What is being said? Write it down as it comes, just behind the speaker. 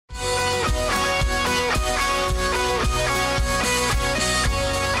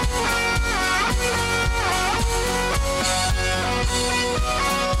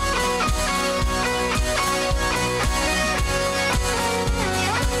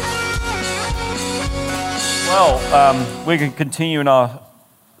We can continue in our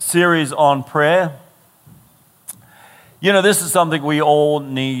series on prayer. You know, this is something we all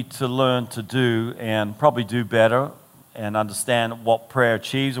need to learn to do and probably do better and understand what prayer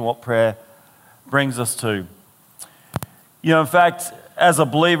achieves and what prayer brings us to. You know, in fact, as a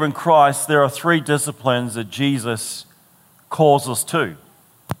believer in Christ, there are three disciplines that Jesus calls us to.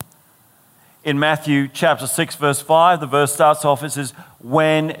 In Matthew chapter 6, verse 5, the verse starts off, it says,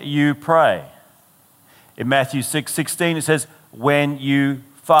 when you pray. In Matthew 6:16, it says, when you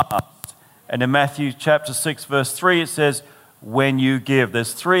fast. And in Matthew chapter 6, verse 3, it says, when you give.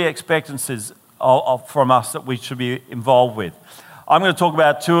 There's three expectancies from us that we should be involved with. I'm going to talk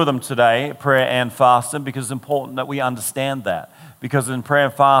about two of them today, prayer and fasting, because it's important that we understand that. Because in prayer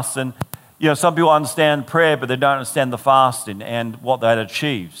and fasting, you know, some people understand prayer, but they don't understand the fasting and what that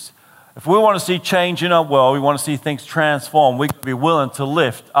achieves. If we want to see change in our world, we want to see things transform, we can be willing to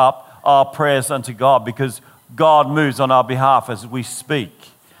lift up our prayers unto God, because God moves on our behalf as we speak,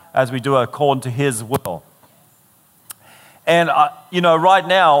 as we do according to His will. And, you know, right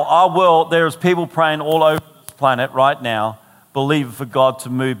now, our world, there's people praying all over this planet right now, believing for God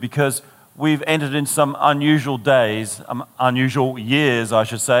to move, because we've entered in some unusual days, unusual years, I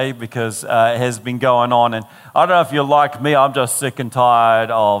should say, because it has been going on. And I don't know if you're like me, I'm just sick and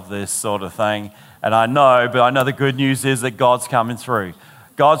tired of this sort of thing. And I know the good news is that God's coming through.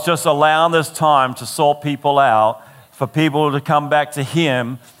 God's just allowing this time to sort people out, for people to come back to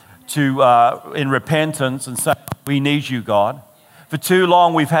Him in repentance and say, we need you, God. For too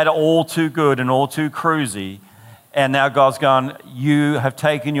long, we've had it all too good and all too cruisy. And now God's gone, you have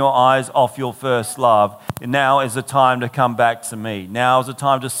taken your eyes off your first love. And now is the time to come back to me. Now is the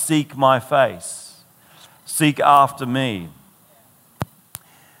time to seek my face. Seek after me.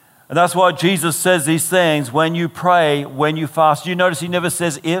 And that's why Jesus says these things, when you pray, when you fast. You notice He never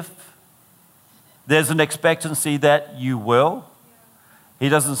says if. There's an expectancy that you will. He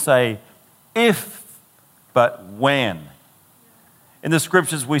doesn't say if, but when. In the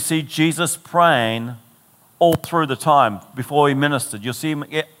scriptures, we see Jesus praying all through the time before He ministered. You'll see Him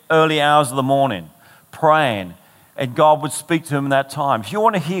early hours of the morning praying, and God would speak to Him in that time. If you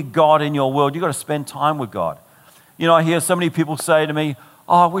want to hear God in your world, you've got to spend time with God. You know, I hear so many people say to me,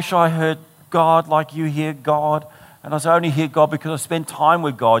 oh, I wish I heard God like you hear God. And I say, I only hear God because I spend time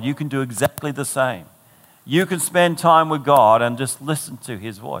with God. You can do exactly the same. You can spend time with God and just listen to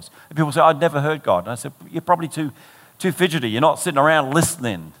His voice. And people say, I've never heard God. And I said, you're probably too fidgety. You're not sitting around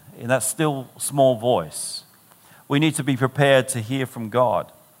listening in that still small voice. We need to be prepared to hear from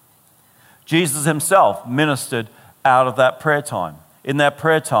God. Jesus Himself ministered out of that prayer time, in that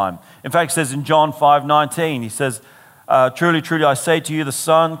prayer time. In fact, it says in John 5:19, He says, truly, truly, I say to you, the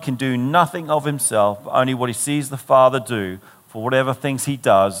Son can do nothing of Himself, but only what He sees the Father do. For whatever things He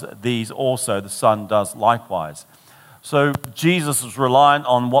does, these also the Son does likewise. So Jesus was reliant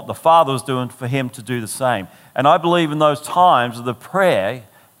on what the Father was doing for Him to do the same. And I believe in those times, the prayer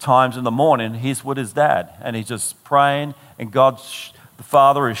times in the morning, He's with His dad. And He's just praying, and the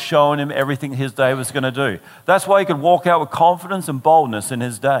Father is showing Him everything His day was going to do. That's why He could walk out with confidence and boldness in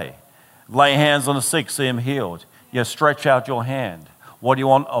His day. Lay hands on the sick, see them healed. Stretch out your hand. What do you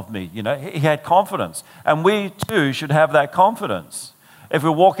want of me? You know, He had confidence. And we too should have that confidence. If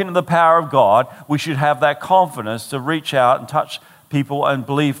we're walking in the power of God, we should have that confidence to reach out and touch people and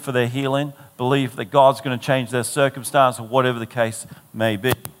believe for their healing, believe that God's going to change their circumstance or whatever the case may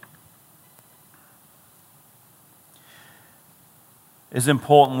be. It's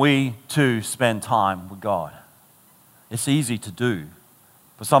important we too spend time with God. It's easy to do,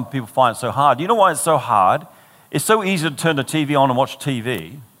 but some people find it so hard. You know why it's so hard? It's so easy to turn the TV on and watch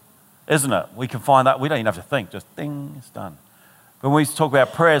TV, isn't it? We can find that. We don't even have to think. Just ding, it's done. But when we talk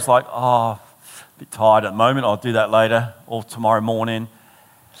about prayer, it's like, oh, a bit tired at the moment. I'll do that later or tomorrow morning.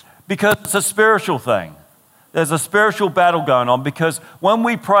 Because it's a spiritual thing. There's a spiritual battle going on, because when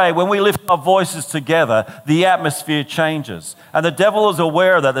we pray, when we lift our voices together, the atmosphere changes. And the devil is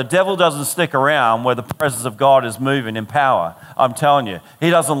aware of that. The devil doesn't stick around where the presence of God is moving in power. I'm telling you. He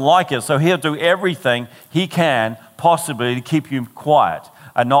doesn't like it. So he'll do everything he can possibly to keep you quiet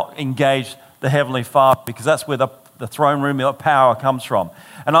and not engage the Heavenly Father, because that's where the throne room of power comes from.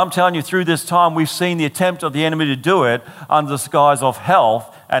 And I'm telling you, through this time, we've seen the attempt of the enemy to do it under the guise of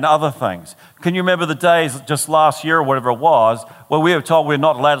health and other things. Can you remember the days just last year or whatever it was where we were told we're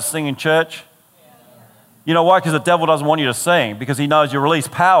not allowed to sing in church? You know why? Because the devil doesn't want you to sing, because he knows you release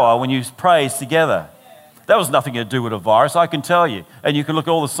power when you praise together. That was nothing to do with a virus, I can tell you. And you can look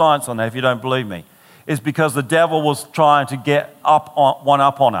at all the science on that if you don't believe me. It's because the devil was trying to get one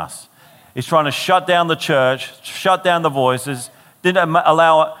up on us. He's trying to shut down the church, shut down the voices, didn't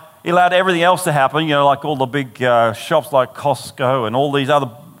allow He allowed everything else to happen, like all the big shops like Costco and all these other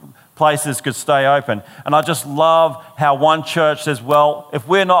places could stay open. And I just love how one church says, well, if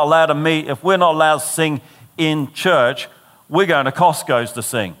we're not allowed to meet, if we're not allowed to sing in church, we're going to Costco's to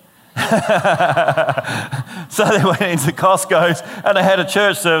sing. So they went into Costco's and they had a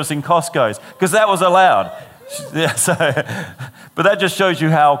church service in Costco's because that was allowed. Yeah, but that just shows you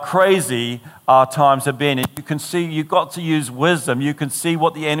how crazy our times have been. And you can see you've got to use wisdom. You can see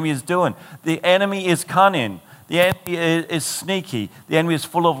what the enemy is doing. The enemy is cunning. The enemy is sneaky. The enemy is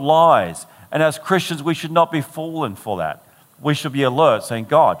full of lies. And as Christians, we should not be fallen for that. We should be alert, saying,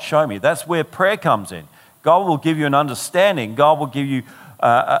 God, show me. That's where prayer comes in. God will give you an understanding. God will give you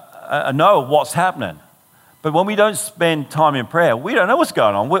a know of what's happening. But when we don't spend time in prayer, we don't know what's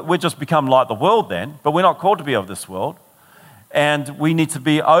going on. We just become like the world then, but we're not called to be of this world. And we need to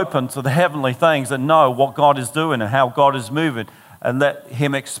be open to the heavenly things and know what God is doing and how God is moving and let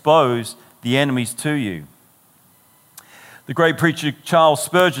him expose the enemies to you. The great preacher Charles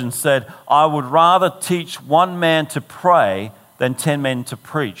Spurgeon said, I would rather teach one man to pray than 10 men to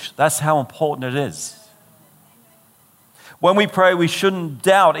preach. That's how important it is. When we pray, we shouldn't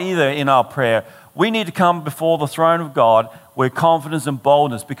doubt either in our prayer. We need to come before the throne of God with confidence and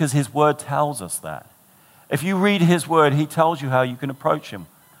boldness because his word tells us that. If you read his word, he tells you how you can approach him.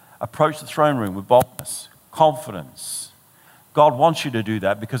 Approach the throne room with boldness, confidence. God wants you to do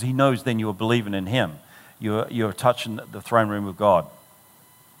that because he knows then you are believing in him. You're touching the throne room of God.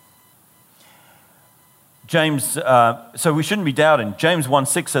 James, so we shouldn't be doubting. James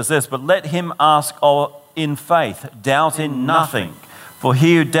 1:6 says this, but let him ask in faith, doubt in nothing. For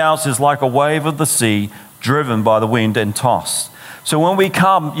he who doubts is like a wave of the sea, driven by the wind and tossed. So when we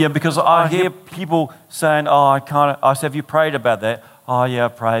come, because I hear people saying, I said, have you prayed about that? Oh yeah, I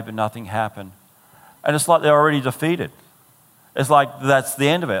prayed, but nothing happened. And it's like they're already defeated. It's like that's the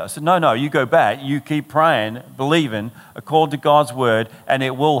end of it. I said, no, you go back, you keep praying, believing, according to God's word, and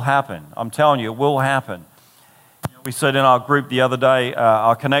it will happen. I'm telling you, it will happen. We said in our group the other day,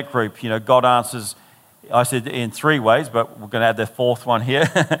 our Connect group, God answers, I said in 3 ways, but we're going to add the 4th one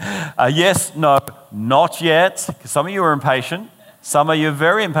here. Yes, no, not yet. Some of you are impatient. Some of you are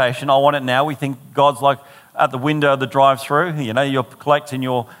very impatient. I want it now. We think God's like at the window of the drive-through. You're collecting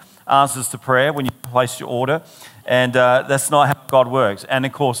your answers to prayer when you place your order. And that's not how God works. And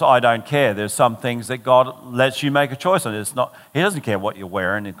of course, I don't care. There's some things that God lets you make a choice on. He doesn't care what you're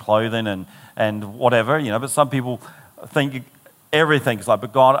wearing and clothing and whatever, but some people think everything's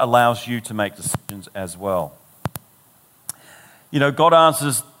but God allows you to make decisions as well. God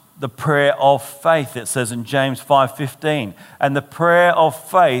answers the prayer of faith, it says in James 5:15. And the prayer of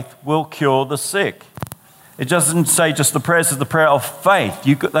faith will cure the sick. It doesn't say just the prayer, it says the prayer of faith.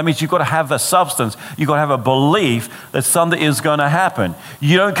 That means you've got to have a substance. You've got to have a belief that something is going to happen.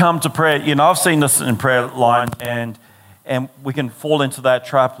 You don't come to prayer. I've seen this in prayer line, and we can fall into that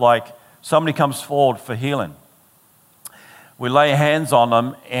trap like somebody comes forward for healing. We lay hands on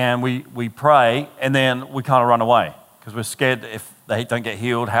them and we pray, and then we kind of run away because we're scared if they don't get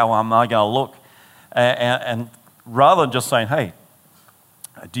healed, how am I going to look? And rather than just saying, hey,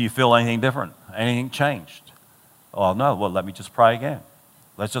 do you feel anything different? Anything changed? Oh, no. Well, let me just pray again.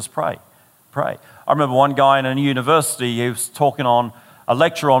 Let's just pray. Pray. I remember one guy in a university, he was talking on a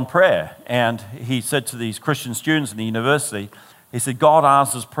lecture on prayer, and he said to these Christian students in the university, he said, God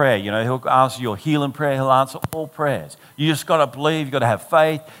answers prayer. He'll answer your healing prayer. He'll answer all prayers. You just got to believe. You've got to have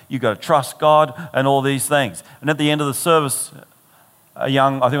faith. You've got to trust God and all these things. And at the end of the service, I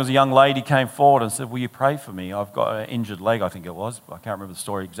think it was a young lady came forward and said, will you pray for me? I've got an injured leg, I think it was. I can't remember the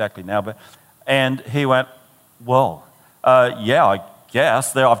story exactly now. And he went, well, yeah, I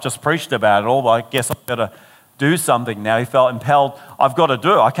guess. I've just preached about it all, but I guess I've got to do something now. He felt impelled. I've got to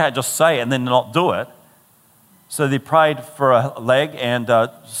do it. I can't just say it and then not do it. So they prayed for a leg and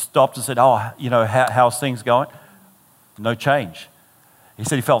stopped and said, how's things going? No change. He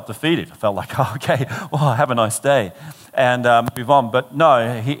said he felt defeated. I felt like, okay, well, have a nice day and move on. But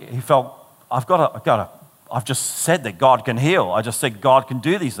no, he felt, I've just said that God can heal. I just said God can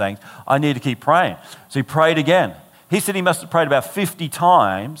do these things. I need to keep praying. So he prayed again. He said he must have prayed about 50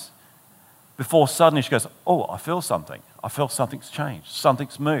 times before suddenly she goes, oh, I feel something. I feel something's changed.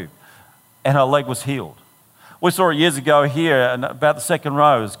 Something's moved. And her leg was healed. We saw it years ago here, and about the second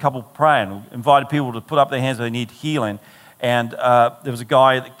row, there was a couple praying. We invited people to put up their hands if they need healing. And there was a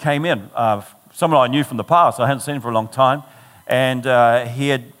guy that came in, someone I knew from the past. I hadn't seen him for a long time. And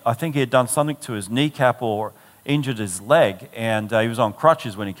I think he had done something to his kneecap or injured his leg, and he was on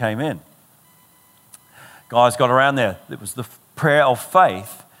crutches when he came in. Guys got around there. It was the prayer of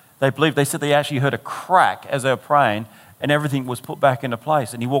faith. They believed, they said they actually heard a crack as they were praying, and everything was put back into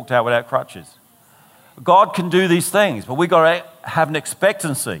place, and he walked out without crutches. God can do these things, but we've got to have an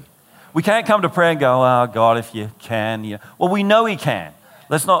expectancy. We can't come to prayer and go, oh, God, if you can. You know. Well, we know he can.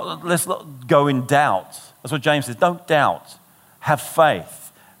 Let's not go in doubt. That's what James says. Don't doubt. Have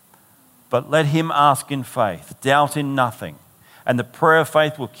faith. But let him ask in faith. Doubt in nothing. And the prayer of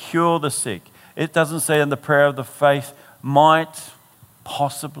faith will cure the sick. It doesn't say in the prayer of the faith might,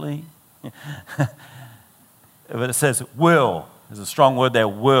 possibly. But it says will. There's a strong word there,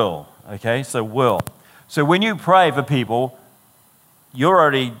 will. Okay, so will. So when you pray for people, you're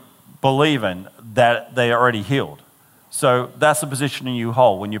already believing that they are already healed. So that's the position you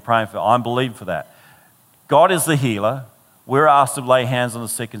hold when you're praying for. I'm believing for that. God is the healer. We're asked to lay hands on the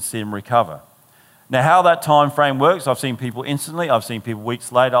sick and see them recover. Now, how that time frame works, I've seen people instantly. I've seen people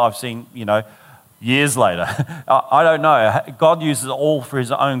weeks later. I've seen, years later. I don't know. God uses it all for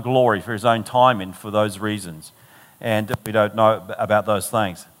his own glory, for his own timing, for those reasons. And we don't know about those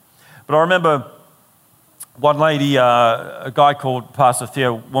things. But I remember one lady, a guy called Pastor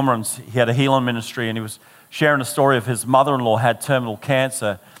Theo Wommerans, he had a healing ministry, and he was sharing a story of his mother-in-law had terminal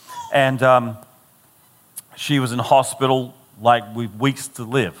cancer. And she was in hospital with weeks to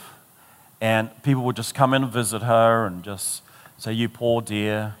live. And people would just come in and visit her and just say, you poor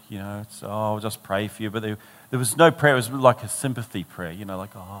dear, I'll just pray for you. But there was no prayer. It was like a sympathy prayer,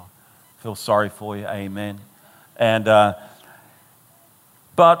 like, oh, I feel sorry for you, amen. And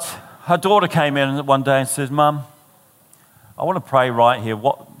but her daughter came in one day and said, Mum, I want to pray right here.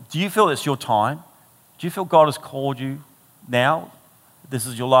 Do you feel it's your time? Do you feel God has called you now? This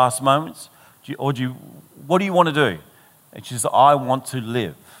is your last moments? What do you want to do? And she said, I want to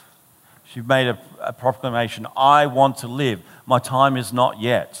live. She made a proclamation, I want to live. My time is not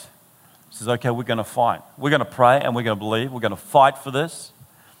yet. She says, okay, we're going to fight. We're going to pray and we're going to believe. We're going to fight for this.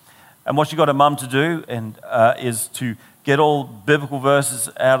 And what she got her mum to do is to get all biblical verses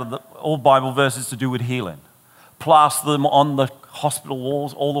all Bible verses to do with healing. Plaster them on the hospital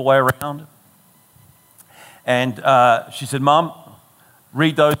walls all the way around. And she said, Mum,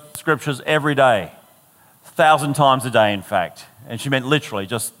 read those scriptures every day. 1,000 times a day, in fact. And she meant literally,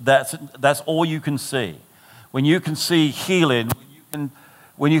 just that's all you can see. When you can see healing,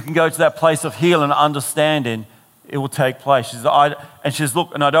 when you can go to that place of healing and understanding, it will take place. She says,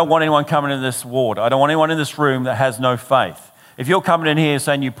 look, and I don't want anyone coming in this ward. I don't want anyone in this room that has no faith. If you're coming in here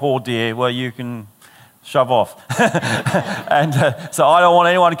saying you poor dear, well, you can shove off. And so I don't want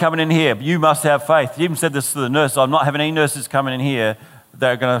anyone coming in here. You must have faith. He even said this to the nurse. I'm not having any nurses coming in here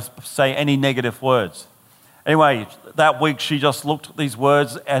that are going to say any negative words. Anyway, that week she just looked at these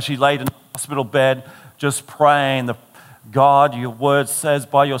words as she laid in the hospital bed, just praying, God, your word says,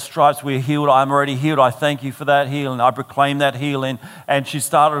 by your stripes we are healed. I'm already healed. I thank you for that healing. I proclaim that healing. And she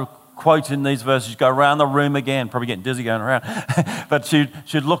started quoting these verses. She'd go around the room again, probably getting dizzy going around. But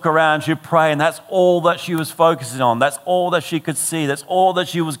she'd look around, she'd pray, and that's all that she was focusing on. That's all that she could see. That's all that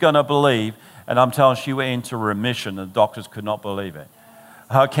she was going to believe. And I'm telling you, she went into remission. The doctors could not believe it.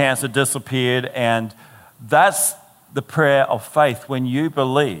 Her cancer disappeared, and that's the prayer of faith when you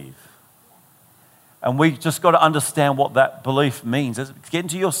believe. And we just got to understand what that belief means. It's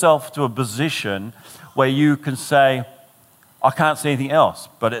getting yourself to a position where you can say, I can't see anything else,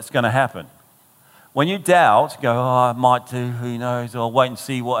 but it's going to happen. When you doubt, go, oh, I might do, who knows, I'll wait and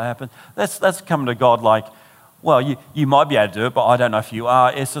see what happens. That's coming to God like, well, you might be able to do it, but I don't know if you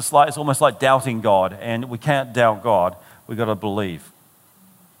are. It's almost like doubting God, and we can't doubt God. We've got to believe.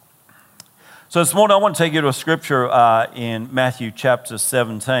 So this morning I want to take you to a scripture in Matthew chapter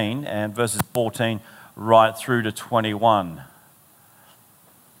 17 and verses 14 right through to 21.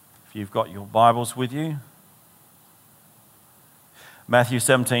 If you've got your Bibles with you. Matthew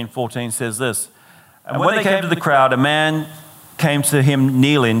 17:14 says this, and when they came to the crowd, a man came to him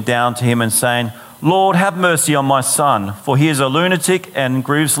kneeling down to him and saying, Lord, have mercy on my son, for he is a lunatic and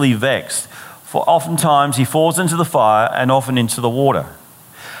grievously vexed. For oftentimes he falls into the fire and often into the water.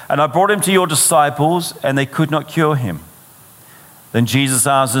 And I brought him to your disciples, and they could not cure him. Then Jesus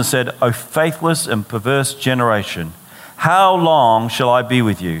answered and said, O faithless and perverse generation, how long shall I be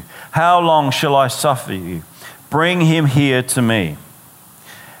with you? How long shall I suffer you? Bring him here to me.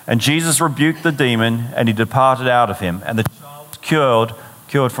 And Jesus rebuked the demon, and he departed out of him, and the child was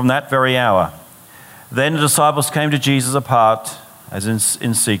cured from that very hour. Then the disciples came to Jesus apart, as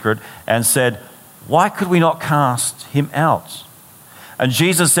in secret, and said, Why could we not cast him out? And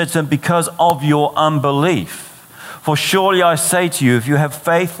Jesus said to them, because of your unbelief. For surely I say to you, if you have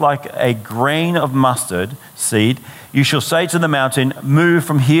faith like a grain of mustard seed, you shall say to the mountain, move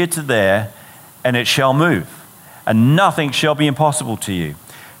from here to there, and it shall move. And nothing shall be impossible to you.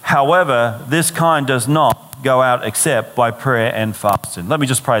 However, this kind does not go out except by prayer and fasting. Let me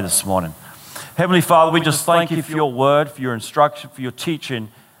just pray this morning. Heavenly Father, we just thank you for your word, for your instruction, for your teaching.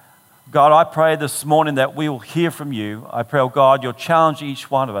 God, I pray this morning that we will hear from you. I pray, oh God, you'll challenge each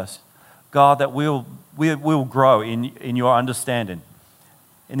one of us. God, that we'll grow in your understanding,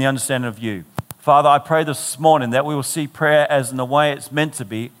 in the understanding of you. Father, I pray this morning that we will see prayer as in the way it's meant to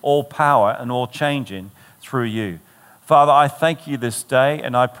be, all power and all changing through you. Father, I thank you this day,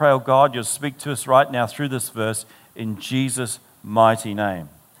 and I pray, oh God, you'll speak to us right now through this verse in Jesus' mighty name.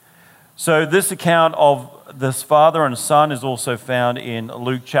 So this account of this father and son is also found in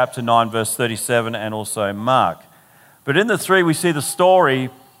Luke chapter 9, verse 37, and also Mark. But in the three, we see the story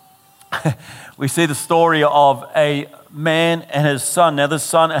of a man and his son. Now, this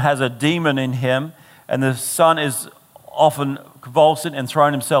son has a demon in him, and the son is often convulsing and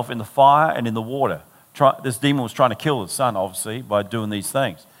throwing himself in the fire and in the water. This demon was trying to kill his son, obviously, by doing these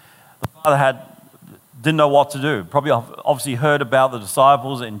things. The father didn't know what to do. Probably obviously heard about the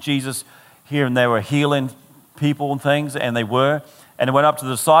disciples and Jesus here, and they were healing people and things, and they were. And he went up to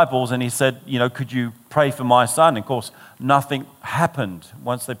the disciples and he said, could you pray for my son? And of course, nothing happened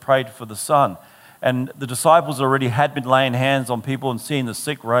once they prayed for the son. And the disciples already had been laying hands on people and seeing the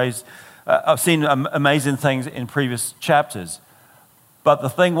sick raised. I've seen amazing things in previous chapters. But the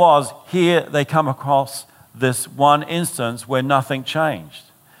thing was, here they come across this one instance where nothing changed.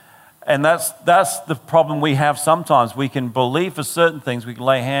 And that's the problem we have sometimes. We can believe for certain things. We can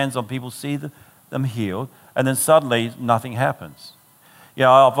lay hands on people, see them healed, and then suddenly nothing happens.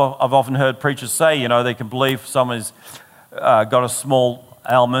 I've often heard preachers say, they can believe someone's got a small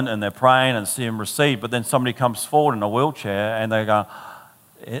ailment and they're praying and see him receive, but then somebody comes forward in a wheelchair and they go,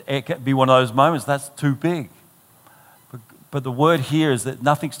 it can be one of those moments, that's too big. But the word here is that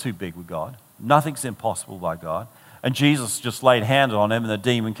nothing's too big with God. Nothing's impossible by God. And Jesus just laid hands on him and the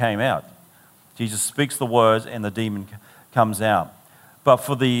demon came out. Jesus speaks the words and the demon comes out. But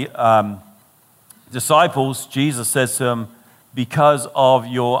for the disciples, Jesus says to them, because of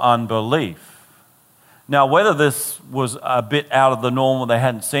your unbelief. Now, whether this was a bit out of the normal, they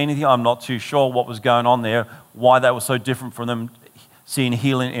hadn't seen anything, I'm not too sure what was going on there, why that was so different from them seeing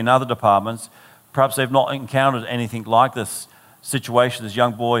healing in other departments. Perhaps they've not encountered anything like this situation, this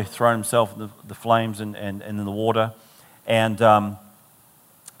young boy throwing himself in the flames and in the water, and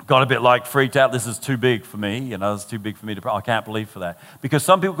got a bit freaked out. This is too big for me, it's too big for me to pray. I can't believe for that. Because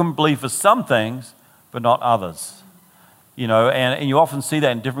some people can believe for some things, but not others. And you often see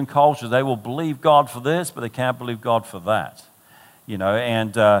that in different cultures. They will believe God for this, but they can't believe God for that.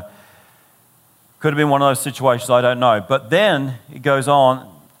 And could have been one of those situations, I don't know. But then it goes on,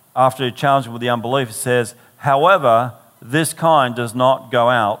 after challenging with the unbelief, it says, however, this kind does not go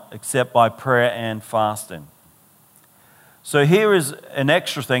out except by prayer and fasting. So here is an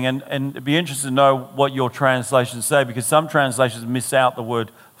extra thing, and it'd be interesting to know what your translations say, because some translations miss out the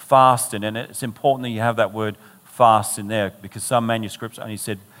word fasting, and it's important that you have that word fast in there, because some manuscripts only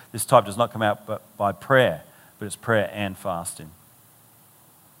said this type does not come out but by prayer, but it's prayer and fasting.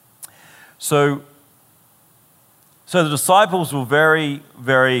 So the disciples were very,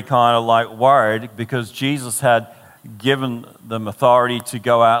 very kind of worried, because Jesus had given them authority to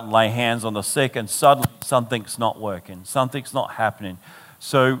go out and lay hands on the sick, and suddenly something's not working, something's not happening.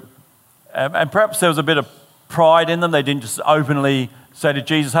 So, and perhaps there was a bit of pride in them. They didn't just openly say to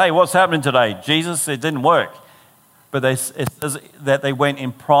Jesus, hey, what's happening today? Jesus, it didn't work. But it says that they went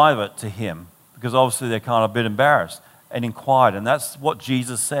in private to him, because obviously they're kind of a bit embarrassed, and inquired. And that's what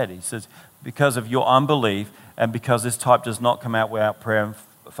Jesus said. He says, because of your unbelief, and because this type does not come out without prayer and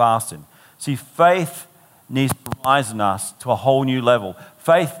fasting. See, faith needs to rise in us to a whole new level.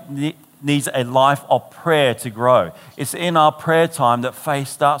 Faith needs a life of prayer to grow. It's in our prayer time that faith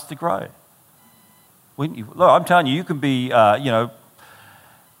starts to grow. Look, I'm telling you, you can be,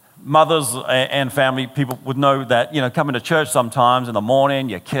 mothers and family people would know that, coming to church sometimes in the morning,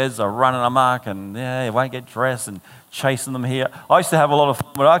 your kids are running amok and they won't get dressed and chasing them here. I used to have a lot of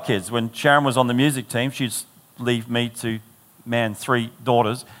fun with our kids. When Sharon was on the music team, she'd leave me to man 3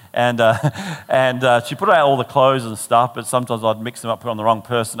 daughters, and she put out all the clothes and stuff, but sometimes I'd mix them up, put on the wrong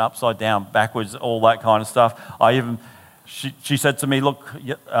person, upside down, backwards, all that kind of stuff. She said to me, look,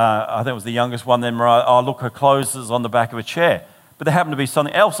 I think it was the youngest one then, Mariah, oh, look, her clothes is on the back of a chair. But there happened to be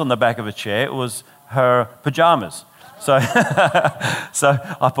something else on the back of a chair. It was her pajamas. So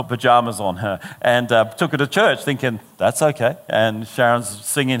I put pajamas on her and took her to church thinking, that's okay. And Sharon's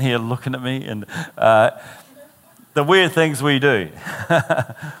singing here looking at me, and the weird things we do.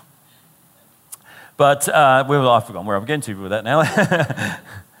 But I've forgotten where I'm getting to with that now.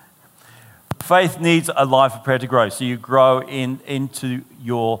 Faith needs a life of prayer to grow. So you grow into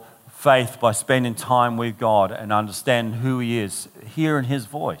your faith by spending time with God and understanding who He is, hearing His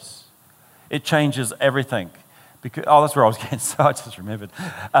voice. It changes everything. Because, that's where I was getting, so I just remembered.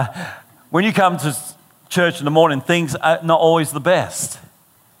 When you come to church in the morning, things are not always the best.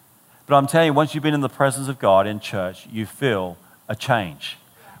 But I'm telling you, once you've been in the presence of God in church, you feel a change.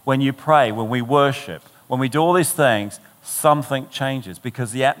 When you pray, when we worship, when we do all these things, something changes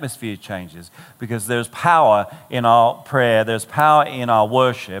because the atmosphere changes, because there's power in our prayer, there's power in our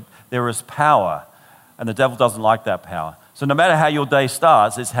worship, there is power, and the devil doesn't like that power. So no matter how your day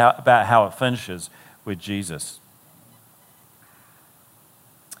starts, it's about how it finishes with Jesus.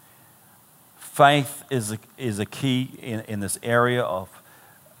 Faith is a key in this area of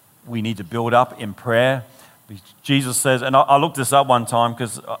we need to build up in prayer. Jesus says, and I looked this up one time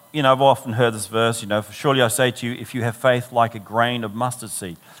because, I've often heard this verse, surely I say to you, if you have faith like a grain of mustard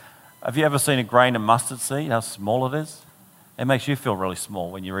seed. Have you ever seen a grain of mustard seed, how small it is? It makes you feel really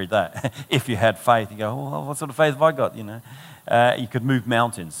small when you read that. If you had faith, you go, well, what sort of faith have I got, You could move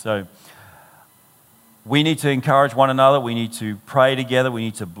mountains. So we need to encourage one another. We need to pray together. We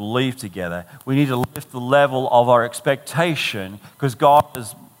need to believe together. We need to lift the level of our expectation because God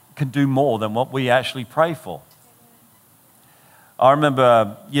can do more than what we actually pray for. I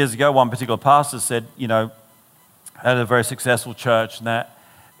remember years ago, one particular pastor said, had a very successful church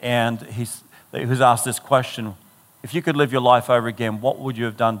and he was asked this question, if you could live your life over again, what would you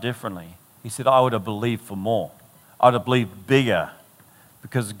have done differently? He said, I would have believed for more. I would have believed bigger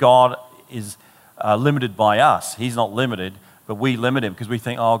because God is limited by us. He's not limited, but we limit Him because we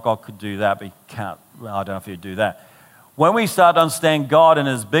think, God could do that, but He can't. Well, I don't know if He'd do that. When we start to understand God and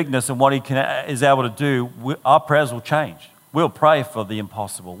His bigness and what He is able to do, our prayers will change. We'll pray for the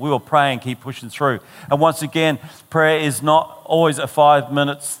impossible. We will pray and keep pushing through. And once again, prayer is not always a 5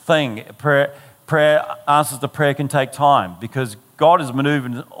 minutes thing. Answers to prayer can take time because God is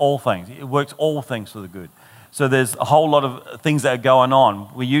maneuvering all things. It works all things for the good. So there's a whole lot of things that are going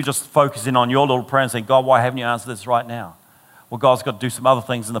on where you just focus in on your little prayer and say, God, why haven't you answered this right now? Well, God's got to do some other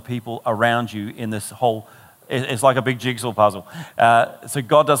things in the people around you in this whole. It's like a big jigsaw puzzle. So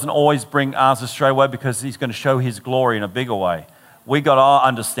God doesn't always bring answers straight away because He's going to show His glory in a bigger way. We got our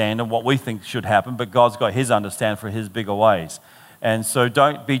understanding what we think should happen, but God's got His understanding for His bigger ways. And so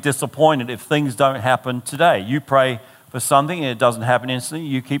don't be disappointed if things don't happen today. You pray for something and it doesn't happen instantly,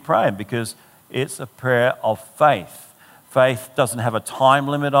 you keep praying because it's a prayer of faith. Faith doesn't have a time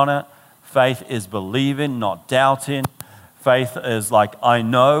limit on it. Faith is believing, not doubting. Faith is like, I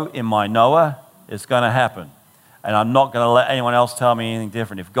know in my knower it's going to happen. And I'm not going to let anyone else tell me anything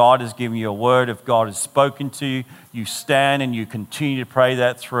different. If God has given you a word, if God has spoken to you, you stand and you continue to pray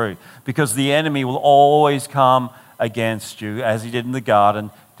that through. Because the enemy will always come against you, as he did in the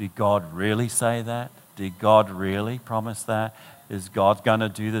garden. Did God really say that? Did God really promise that? Is God going to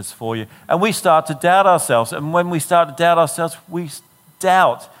do this for you? And we start to doubt ourselves. And when we start to doubt ourselves, we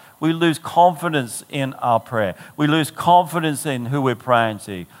doubt. We lose confidence in our prayer. We lose confidence in who we're praying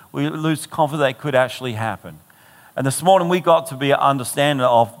to. We lose confidence that it could actually happen. And this morning we got to be an understanding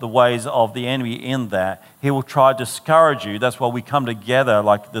of the ways of the enemy in that. He will try to discourage you. That's why we come together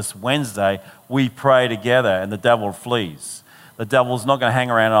like this Wednesday. We pray together and the devil flees. The devil's not going to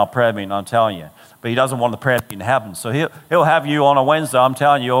hang around in our prayer meeting, I'm telling you. But he doesn't want the prayer meeting to happen. So he'll have you on a Wednesday, I'm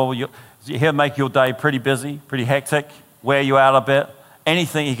telling you, he'll make your day pretty busy, pretty hectic, wear you out a bit.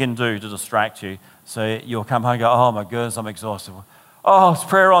 Anything he can do to distract you. So you'll come home and go, oh my goodness, I'm exhausted. Oh, it's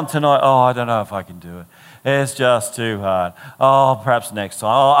prayer on tonight. Oh, I don't know if I can do it. It's just too hard. Oh, perhaps next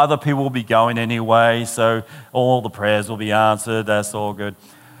time. Oh, other people will be going anyway, so all the prayers will be answered. That's all good.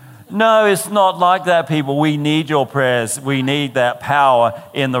 No, it's not like that, people. We need your prayers. We need that power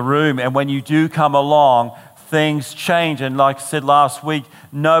in the room. And when you do come along, things change. And like I said last week,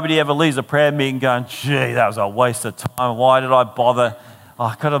 nobody ever leaves a prayer meeting going, gee, that was a waste of time. Why did I bother?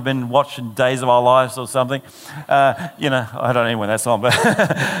 I could have been watching Days of Our Lives or something. I don't know when that's on.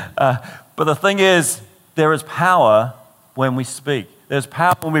 But the thing is, there is power when we speak. There's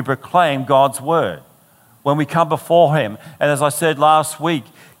power when we proclaim God's word. When we come before Him. And as I said last week,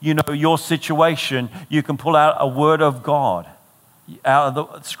 your situation, you can pull out a word of God out of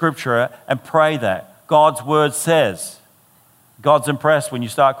the scripture and pray that. God's word says. God's impressed when you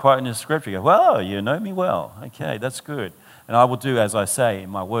start quoting the scripture. You go, well, you know me well. Okay, that's good. And I will do as I say in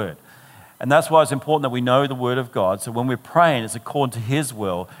my word. And that's why it's important that we know the word of God. So when we're praying, it's according to His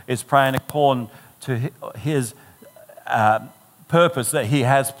will. It's praying according to His purpose that He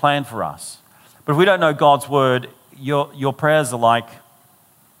has planned for us. But if we don't know God's word, your prayers are like,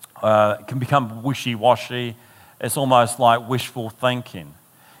 can become wishy-washy. It's almost like wishful thinking.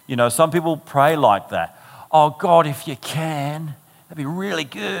 Some people pray like that. Oh, God, if you can, that'd be really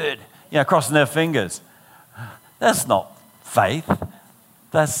good. crossing their fingers. That's not faith.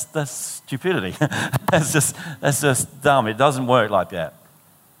 That's stupidity. that's just dumb. It doesn't work like that.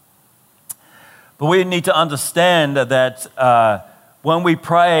 But we need to understand that when we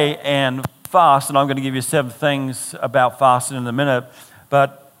pray and fast, and I'm going to give you 7 things about fasting in a minute,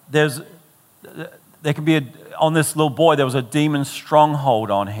 but there can be on this little boy, there was a demon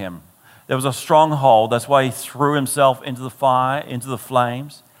stronghold on him. There was a stronghold. That's why he threw himself into the fire, into the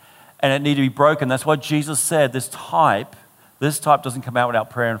flames, and it needed to be broken. That's why Jesus said this type doesn't come out without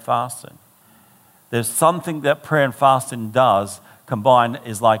prayer and fasting. There's something that prayer and fasting does combined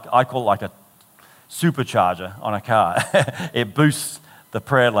is like, I call it like a supercharger on a car. It boosts the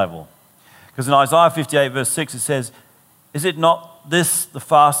prayer level. Because in Isaiah 58 verse 6 it says, "Is it not this the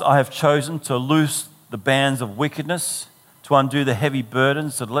fast I have chosen, to loose the bands of wickedness, to undo the heavy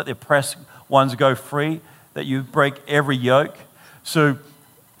burdens, to let the oppressed ones go free, that you break every yoke?" So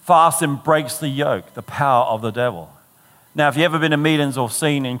fasting breaks the yoke, the power of the devil. Now, if you've ever been in meetings or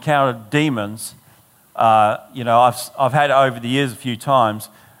encountered demons, I've had it over the years a few times.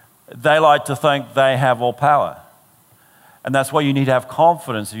 They like to think they have all power. And that's why you need to have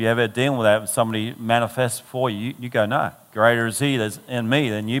confidence. If you ever deal with that, when somebody manifests for you, you go, no, greater is he that's in me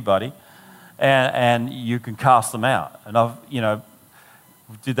than you, buddy. And you can cast them out. And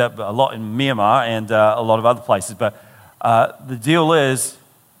we did that a lot in Myanmar and a lot of other places. But the deal is,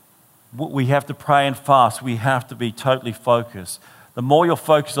 we have to pray and fast. We have to be totally focused. The more you're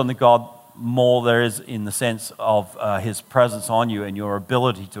focused on the God, more there is in the sense of his presence on you and your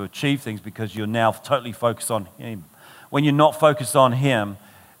ability to achieve things, because you're now totally focused on him. When you're not focused on him,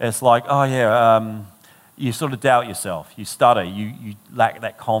 it's like, you sort of doubt yourself. You stutter. You lack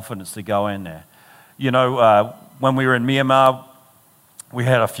that confidence to go in there. When we were in Myanmar, we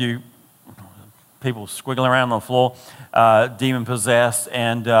had a few people squiggling around on the floor, demon-possessed,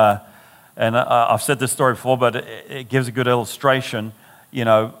 and I've said this story before, but it gives a good illustration.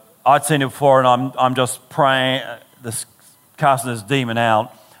 I'd seen it before, and I'm just praying, casting this demon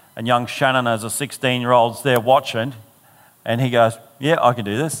out, and young Shannon, as a 16-year-old's there watching, and he goes, "Yeah, I can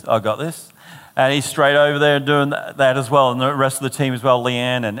do this. I got this." And he's straight over there doing that as well, and the rest of the team as well,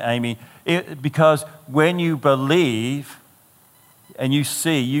 Leanne and Amy. Because when you believe and you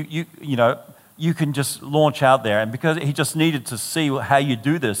see, you can just launch out there. And because he just needed to see how you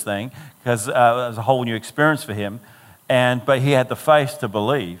do this thing, because it was a whole new experience for him. But he had the faith to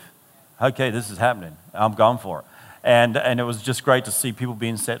believe, okay, this is happening. I'm going for it. And it was just great to see people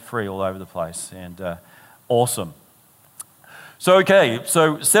being set free all over the place. And awesome. So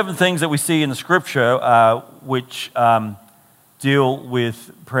 7 things that we see in the scripture which deal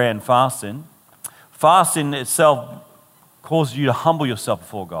with prayer and fasting. Fasting itself causes you to humble yourself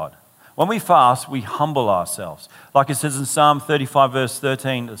before God. When we fast, we humble ourselves. Like it says in Psalm 35 verse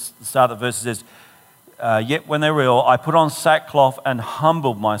 13, the start of the verse says, "Yet when they were ill, I put on sackcloth and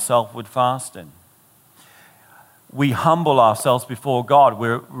humbled myself with fasting." We humble ourselves before God.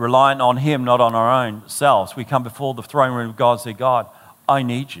 We're reliant on him, not on our own selves. We come before the throne room of God and say, "God, I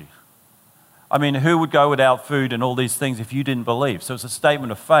need you." I mean, who would go without food and all these things if you didn't believe? So it's a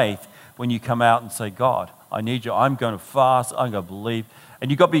statement of faith when you come out and say, "God, I need you. I'm going to fast. I'm going to believe." And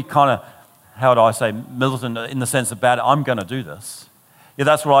you've got to be kind of, how do I say, militant in the sense about it. I'm going to do this. Yeah,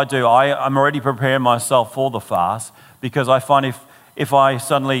 that's what I do. I'm already preparing myself for the fast, because I find if I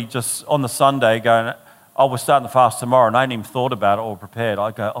suddenly just on the Sunday go, "Oh, we're starting the fast tomorrow," and I hadn't even thought about it or prepared,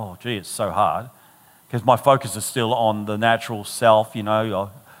 I go, "Oh, gee, it's so hard," because my focus is still on the natural self.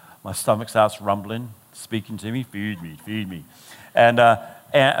 My stomach starts rumbling, speaking to me, "Feed me, feed me."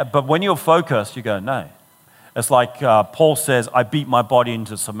 But when you're focused, you go, "No." It's like Paul says, "I beat my body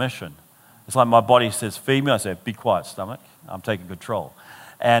into submission." It's like my body says, "Feed me." I say, "Be quiet, stomach. I'm taking control."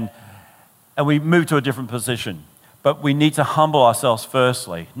 And we move to a different position. But we need to humble ourselves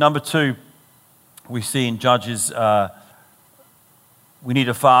firstly. Number 2, we see in Judges, we need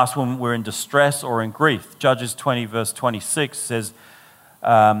to fast when we're in distress or in grief. Judges 20 verse 26 says,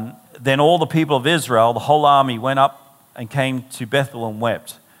 "Then all the people of Israel, the whole army, went up and came to Bethel and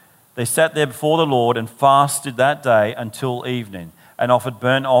wept. They sat there before the Lord and fasted that day until evening, and offered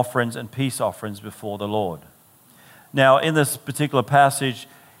burnt offerings and peace offerings before the Lord." Now, in this particular passage,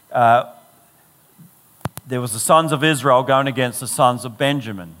 there was the sons of Israel going against the sons of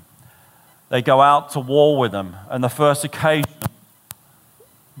Benjamin. They go out to war with them, and the first occasion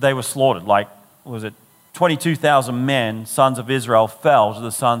they were slaughtered. 22,000 men, sons of Israel, fell to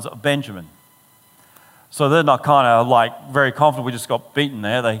the sons of Benjamin. So they're not kind of very confident, we just got beaten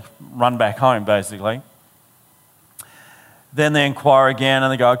there. They run back home, basically. Then they inquire again,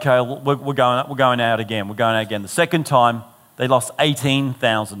 and they go, "Okay, we're going out again. We're going out again." The second time, they lost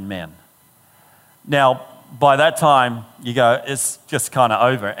 18,000 men. Now, by that time, you go, it's just kind of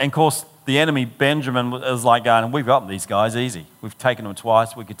over. And of course, the enemy, Benjamin, was like going, we've got these guys easy. We've taken them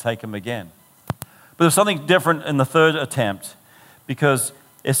twice, we could take them again. But there's something different in the third attempt, because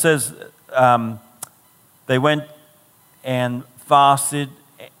it says they went and fasted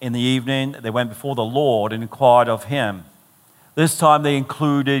in the evening. They went before the Lord and inquired of him. This time they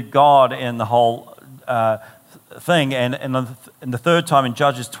included God in the whole thing. And in the third time, in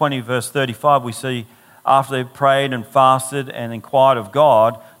Judges 20, verse 35, we see after they prayed and fasted and inquired of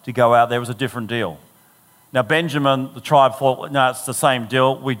God to go out, there was a different deal. Now, Benjamin, the tribe, thought, no, it's the same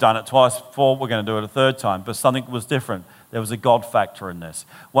deal. We've done it twice before. We're going to do it a third time. But something was different. There was a God factor in this.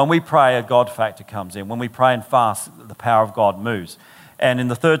 When we pray, a God factor comes in. When we pray and fast, the power of God moves. And in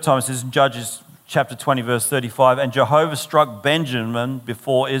the third time, it says in Judges chapter 20, verse 35, and Jehovah struck Benjamin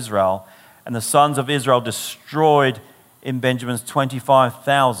before Israel, and the sons of Israel destroyed in Benjamin's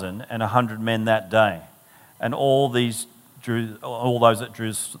 25,100 men that day. And all those that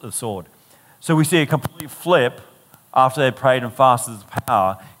drew the sword. So we see a complete flip after they prayed and fasted the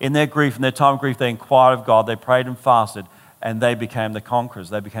power. In their grief, in their time of grief, they inquired of God, they prayed and fasted, and they became the conquerors,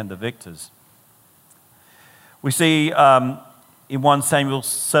 they became the victors. We see in 1 Samuel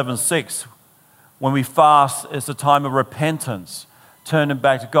 7:6, when we fast, it's a time of repentance, turning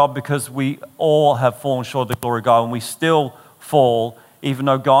back to God, because we all have fallen short of the glory of God, and we still fall, even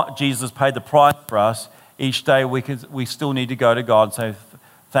though Jesus paid the price for us. Each day we still need to go to God and say,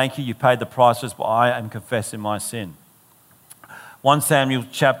 thank you, you paid the price for us, but I am confessing my sin. 1 Samuel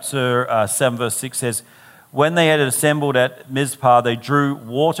chapter 7 verse 6 says, when they had assembled at Mizpah, they drew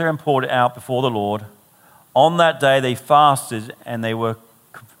water and poured it out before the Lord. On that day they fasted and they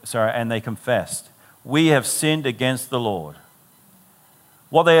confessed, we have sinned against the Lord.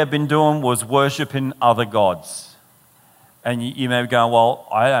 What they had been doing was worshiping other gods. And you may be going, well,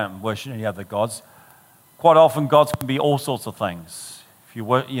 I don't worship any other gods. Quite often, gods can be all sorts of things.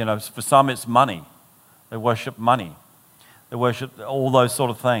 For some, it's money. They worship money. They worship all those sort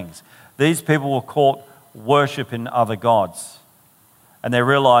of things. These people were caught worshiping other gods. And they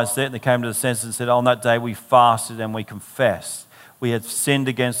realized it, and they came to the senses and said, on that day we fasted and we confessed. We had sinned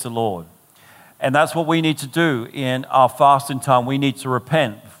against the Lord. And that's what we need to do in our fasting time. We need to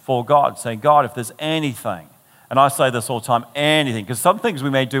repent before God, saying, God, if there's anything, and I say this all the time, anything, because some things we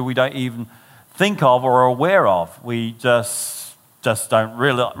may do we don't even think of or are aware of. We just don't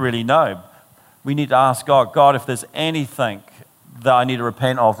really know. We need to ask God, if there's anything that I need to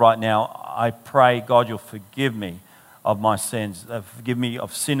repent of right now, I pray, God, you'll forgive me of my sins. Forgive me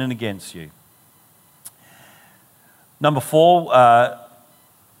of sinning against you. Number 4,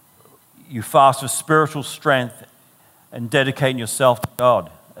 you fast for spiritual strength and dedicating yourself to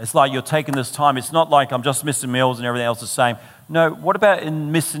God. It's like you're taking this time. It's not like I'm just missing meals and everything else the same. No, what about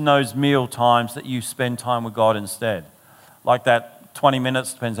in missing those meal times that you spend time with God instead? Like that 20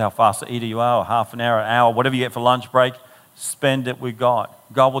 minutes, depends how fast eater you are, or half an hour, whatever you get for lunch break, spend it with God.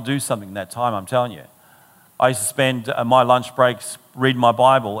 God will do something in that time, I'm telling you. I used to spend my lunch breaks reading my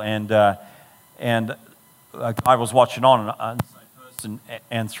Bible, and a guy was watching on,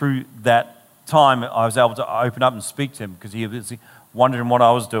 and through that time, I was able to open up and speak to him, because he was wondering what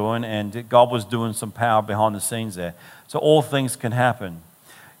I was doing, and God was doing some power behind the scenes there. So all things can happen.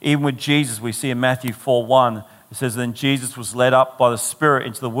 Even with Jesus, we see in Matthew 4:1, it says, then Jesus was led up by the Spirit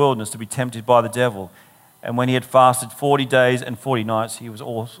into the wilderness to be tempted by the devil. And when he had fasted 40 days and 40 nights, he was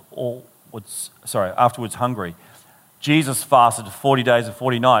afterwards hungry. Jesus fasted 40 days and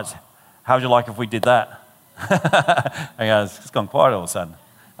 40 nights. How would you like if we did that? Hey guys, it's gone quiet all of a sudden.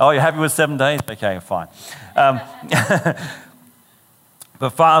 Oh, you're happy with 7 days? Okay, fine.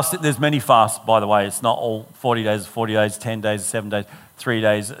 But there's many fasts, by the way. It's not all 40 days, 10 days, 7 days, 3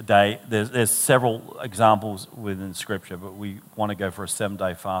 days a day. There's several examples within Scripture, but we want to go for a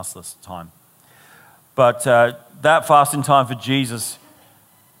 7-day fast this time. But that fasting time for Jesus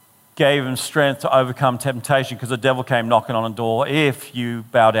gave him strength to overcome temptation, because the devil came knocking on the door. If you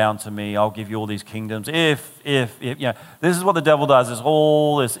bow down to me, I'll give you all these kingdoms. If. This is what the devil does, is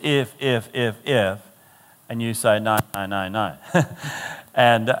all this if. And you say, no.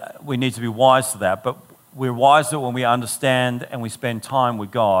 And we need to be wise to that. But we're wise to it when we understand and we spend time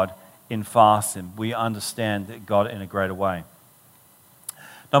with God in fasting. We understand God in a greater way.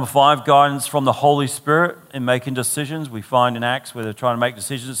 Number 5, guidance from the Holy Spirit in making decisions. We find in Acts where they're trying to make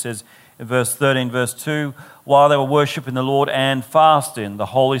decisions. It says in verse 13, verse 2, while they were worshiping the Lord and fasting, the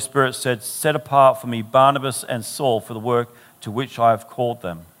Holy Spirit said, set apart for me Barnabas and Saul for the work to which I have called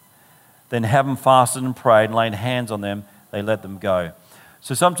them. Then having fasted and prayed and laid hands on them, they let them go.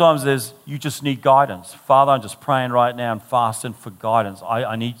 So sometimes you just need guidance. Father, I'm just praying right now and fasting for guidance.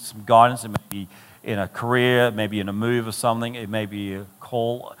 I need some guidance. It may be in a career, maybe in a move or something. It may be a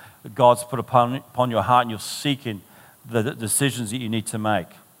call that God's put upon your heart, and you're seeking the decisions that you need to make.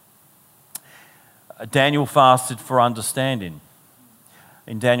 Daniel fasted for understanding.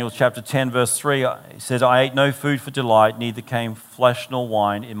 In Daniel chapter 10, verse 3, he says, I ate no food for delight, neither came flesh nor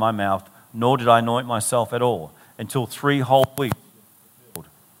wine in my mouth, nor did I anoint myself at all, until 3 whole weeks were fulfilled.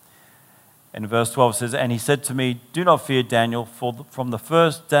 And verse 12 says, and he said to me, do not fear, Daniel, for from the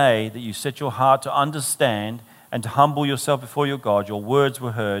first day that you set your heart to understand and to humble yourself before your God, your words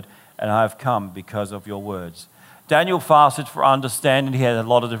were heard, and I have come because of your words. Daniel fasted for understanding. He had a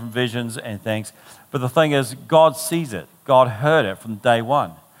lot of different visions and things. But the thing is, God sees it. God heard it from day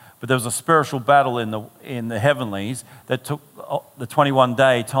one. But there was a spiritual battle in the heavenlies that took the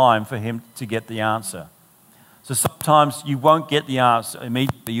 21-day time for him to get the answer. So sometimes you won't get the answer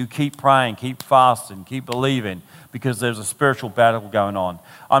immediately. You keep praying, keep fasting, keep believing, because there's a spiritual battle going on.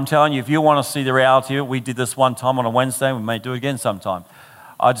 I'm telling you, if you want to see the reality of it, we did this one time on a Wednesday. We may do it again sometime.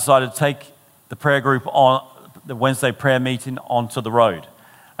 I decided to take the prayer group on the Wednesday prayer meeting onto the road.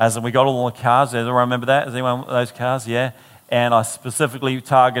 As we got all the cars, does anyone remember that? Is anyone those cars? Yeah. And I specifically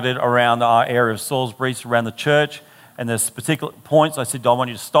targeted around our area of Salisbury, around the church. And there's particular points I said, I want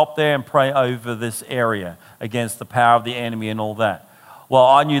you to stop there and pray over this area against the power of the enemy and all that. Well,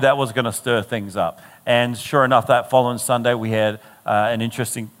 I knew that was going to stir things up. And sure enough, that following Sunday, we had an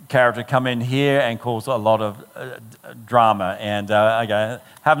interesting character come in here and cause a lot of drama. And okay, it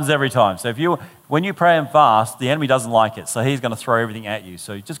happens every time. So when you pray and fast, the enemy doesn't like it. So he's going to throw everything at you.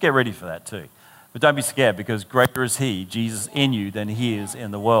 So just get ready for that too. But don't be scared, because greater is he, Jesus, in you than he is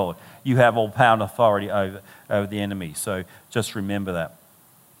in the world. You have all power and authority over the enemy. So just remember that.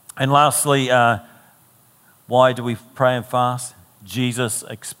 And lastly, why do we pray and fast? Jesus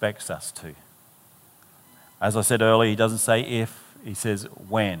expects us to. As I said earlier, he doesn't say if, he says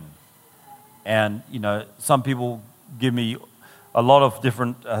when. And, some people give me a lot of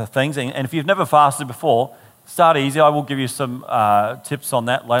different things. And if you've never fasted before, start easy. I will give you some tips on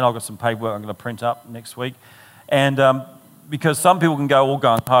that later. I've got some paperwork I'm going to print up next week. And because some people can go all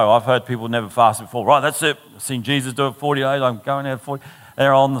gung-ho. I've heard people never fasted before. Right, that's it. I've seen Jesus do it 40 days. I'm going there 40.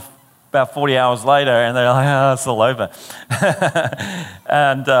 They're on about 40 hours later, and they're like, it's all over.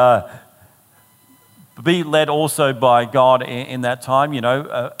 And be led also by God in that time. Like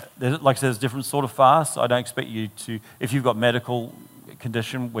I said, there's different sort of fasts. I don't expect you to, if you've got medical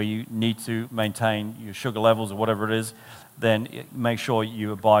condition where you need to maintain your sugar levels or whatever it is, then make sure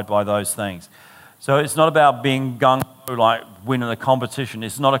you abide by those things. So it's not about being gung-ho, like winning a competition.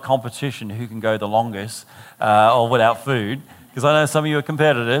 It's not a competition who can go the longest or without food, because I know some of you are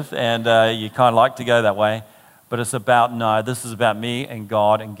competitive and you kind of like to go that way. But it's about, no, this is about me and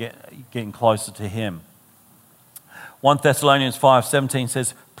God and getting closer to him. 1 Thessalonians 5:17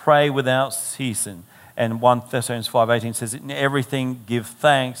 says, pray without ceasing. And 1 Thessalonians 5:18 says, in everything give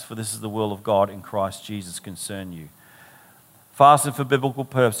thanks, for this is the will of God in Christ Jesus concern you. Fasting for biblical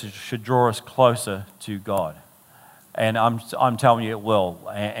purposes should draw us closer to God. And I'm telling you it will.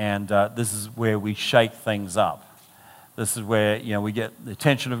 And this is where we shake things up. This is where we get the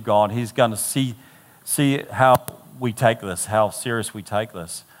attention of God. He's going to see how we take this, how serious we take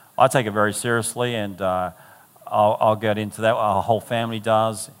this. I take it very seriously, and I'll get into that. Our whole family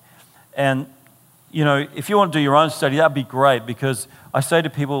does. And if you want to do your own study, that'd be great, because I say to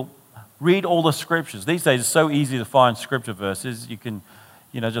people, read all the scriptures. These days, it's so easy to find scripture verses. You can,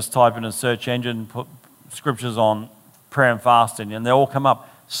 just type in a search engine, put scriptures on prayer and fasting, and they all come up.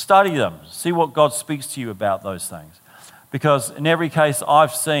 Study them. See what God speaks to you about those things. Because in every case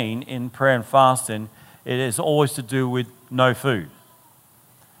I've seen in prayer and fasting, it is always to do with no food.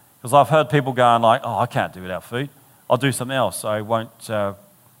 Because I've heard people going like, I can't do without food. I'll do something else. I won't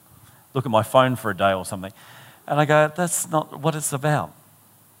look at my phone for a day or something. And I go, that's not what it's about.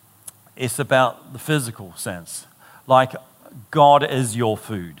 It's about the physical sense. Like, God is your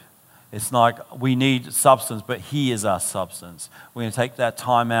food. It's like we need substance, but he is our substance. We're going to take that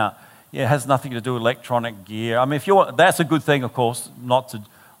time out. Yeah, it has nothing to do with electronic gear. I mean, that's a good thing, of course, not to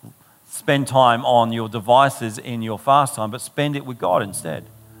spend time on your devices in your fast time, but spend it with God instead.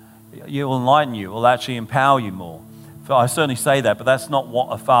 It will enlighten you. It will actually empower you more. So I certainly say that, but that's not what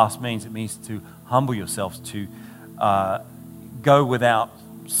a fast means. It means to humble yourselves, to go without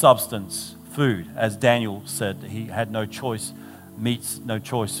substance, food. As Daniel said, he had no choice meats, no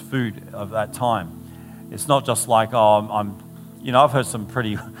choice food of that time. It's not just like, I've heard some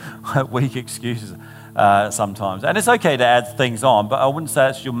pretty weak excuses sometimes. And it's okay to add things on, but I wouldn't say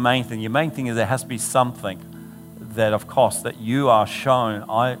that's your main thing. Your main thing is there has to be something that, of course, that you are shown,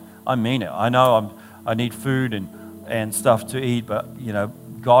 I mean it. I know I need food and stuff to eat, but,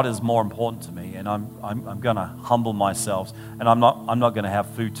 God is more important to me, and I'm going to humble myself, and I'm not going to have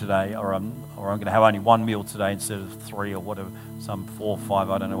food today, or I'm going to have only one meal today instead of 3 or whatever, some 4 or 5.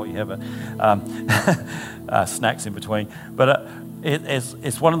 I don't know what you have, but snacks in between. But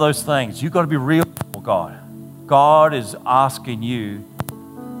it's one of those things. You've got to be real for God. God is asking you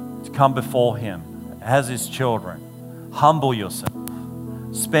to come before Him as His children. Humble yourself.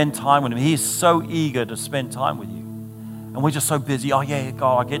 Spend time with Him. He is so eager to spend time with you. And we're just so busy. Oh, yeah,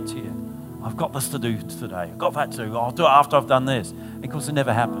 God, I'll get to you. I've got this to do today. I've got that to do. I'll do it after I've done this. And of course, it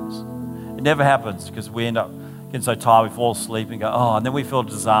never happens. It never happens because we end up getting so tired, we fall asleep and go, oh, and then we feel a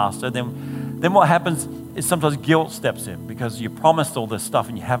disaster. Then what happens is sometimes guilt steps in because you promised all this stuff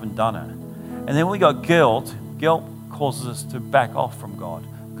and you haven't done it. And then when we got guilt causes us to back off from God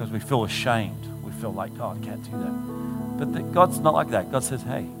because we feel ashamed. We feel like, oh, I can't do that. But God's not like that. God says,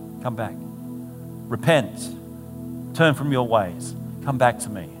 hey, come back. Repent. Turn from your ways. Come back to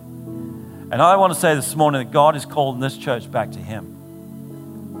me. And I want to say this morning that God is calling this church back to Him.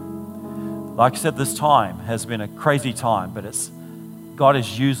 Like I said, this time has been a crazy time, but God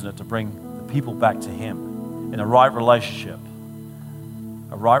is using it to bring the people back to Him in a right relationship.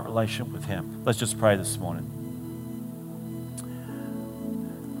 A right relationship with Him. Let's just pray this morning.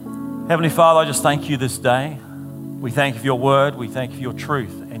 Heavenly Father, I just thank you this day. We thank you for your word. We thank you for your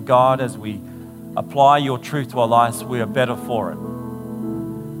truth. And God, as we apply your truth to our lives, we are better for it.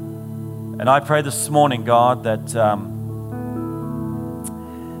 And I pray this morning, God, that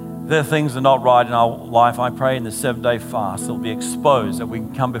there are things that are not right in our life. I pray in the 7-day fast it will be exposed, that we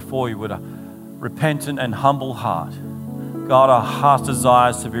can come before you with a repentant and humble heart. God, our heart's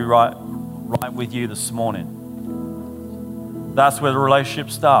desires to be right with you this morning. That's where the relationship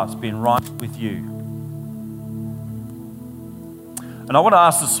starts, being right with you. And I want to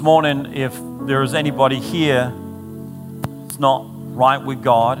ask this morning if there is anybody here that's not right with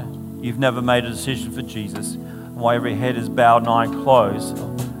God, you've never made a decision for Jesus, and while every head is bowed and eye closed,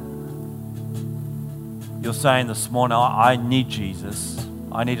 you're saying this morning, I need Jesus.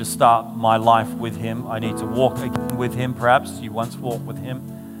 I need to start my life with Him. I need to walk again with Him. Perhaps you once walked with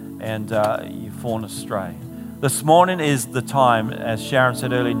Him and you've fallen astray. This morning is the time, as Sharon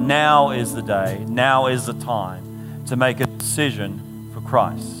said earlier, now is the day, now is the time to make a decision for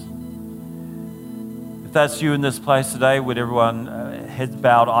Christ. If that's you in this place today, with everyone heads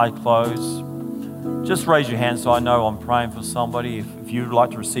bowed, eye closed, just raise your hand so I know I'm praying for somebody. If you'd like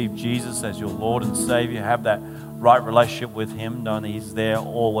to receive Jesus as your Lord and Savior, have that right relationship with Him, knowing that He's there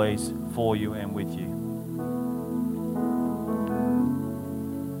always for you and with you.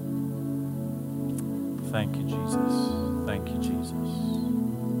 Thank you, Jesus. Thank you, Jesus.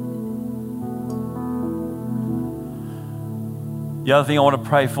 The other thing I want to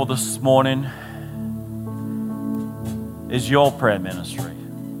pray for this morning is your prayer ministry.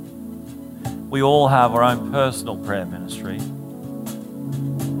 We all have our own personal prayer ministry.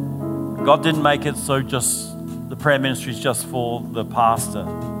 God didn't make it so just the prayer ministry is just for the pastor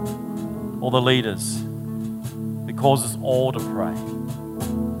or the leaders. It calls us all to pray.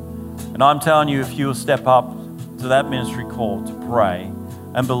 And I'm telling you, if you will step up to that ministry call to pray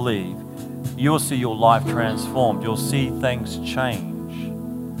and believe, you will see your life transformed. You'll see things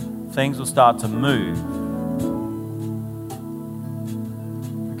change. Things will start to move.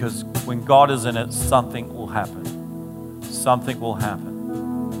 Because when God is in it, something will happen. Something will happen.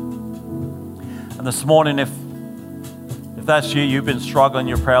 And this morning, if that's you, you've been struggling in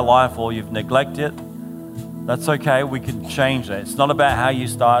your prayer life or you've neglected it, that's okay. We can change that. It's not about how you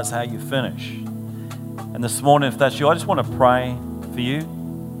start, it's how you finish. And this morning, if that's you, I just want to pray for you.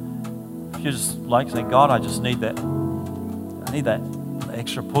 If you just like saying, God, I just need that. I need that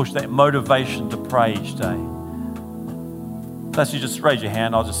extra push, that motivation to pray each day. If that's you, just raise your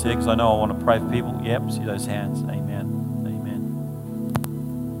hand. I'll just see it because I know I want to pray for people. Yep, see those hands. Amen. Amen.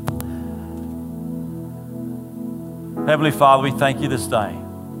 Heavenly Father, we thank you this day.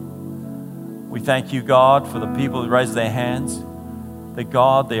 We thank you, God, for the people who raise their hands. That,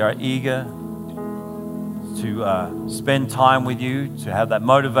 God, they are eager to spend time with you, to have that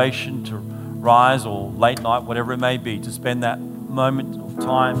motivation to rise or late night, whatever it may be, to spend that moment of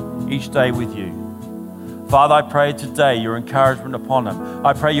time each day with you. Father, I pray today your encouragement upon them.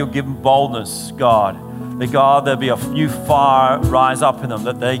 I pray you'll give them boldness, God. That, God, there'll be a new fire rise up in them,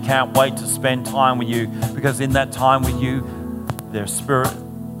 that they can't wait to spend time with you, because in that time with you, their spirit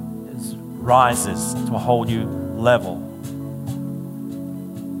rises to a whole new level.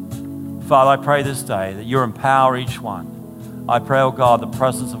 Father, I pray this day that you empower each one. I pray, oh God, the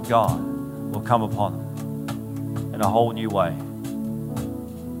presence of God will come upon them in a whole new way.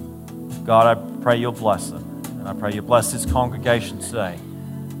 God, I pray you'll bless them. And I pray you bless this congregation today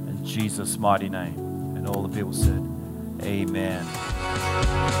in Jesus' mighty name. And all the people said, amen.